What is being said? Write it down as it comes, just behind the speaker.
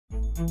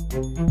How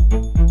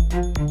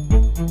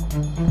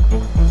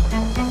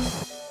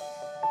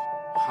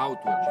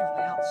to achieve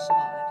that?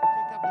 Outside.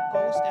 Pick up the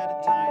post at a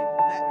time.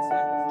 That's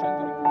what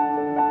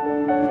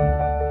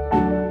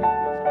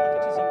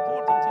it is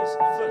important is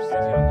first.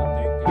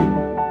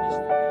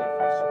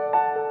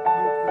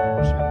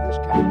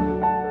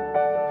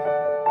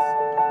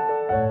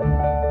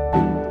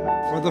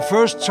 For the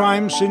first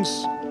time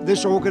since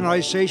this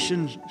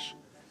organization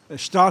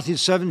started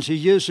 70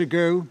 years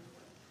ago,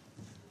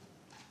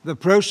 the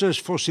process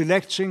for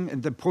selecting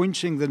and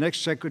appointing the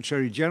next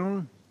Secretary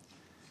General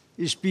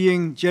is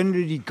being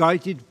generally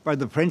guided by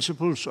the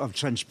principles of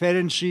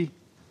transparency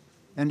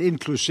and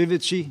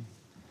inclusivity,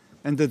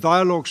 and the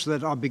dialogues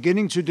that are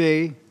beginning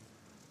today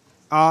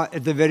are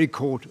at the very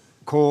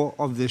core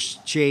of this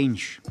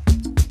change.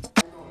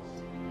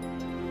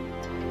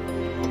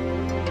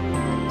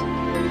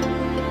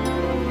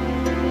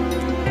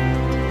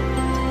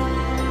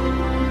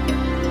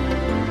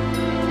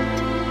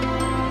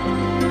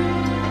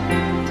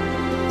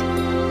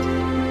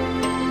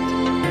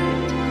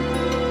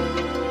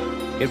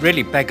 It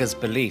really beggars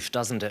belief,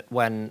 doesn't it,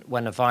 when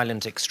a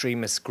violent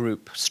extremist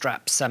group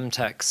straps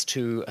Semtex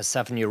to a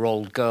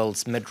 7-year-old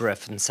girl's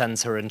midriff and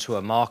sends her into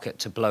a market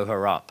to blow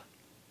her up.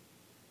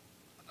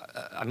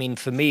 I mean,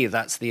 for me,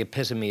 that's the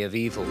epitome of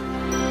evil.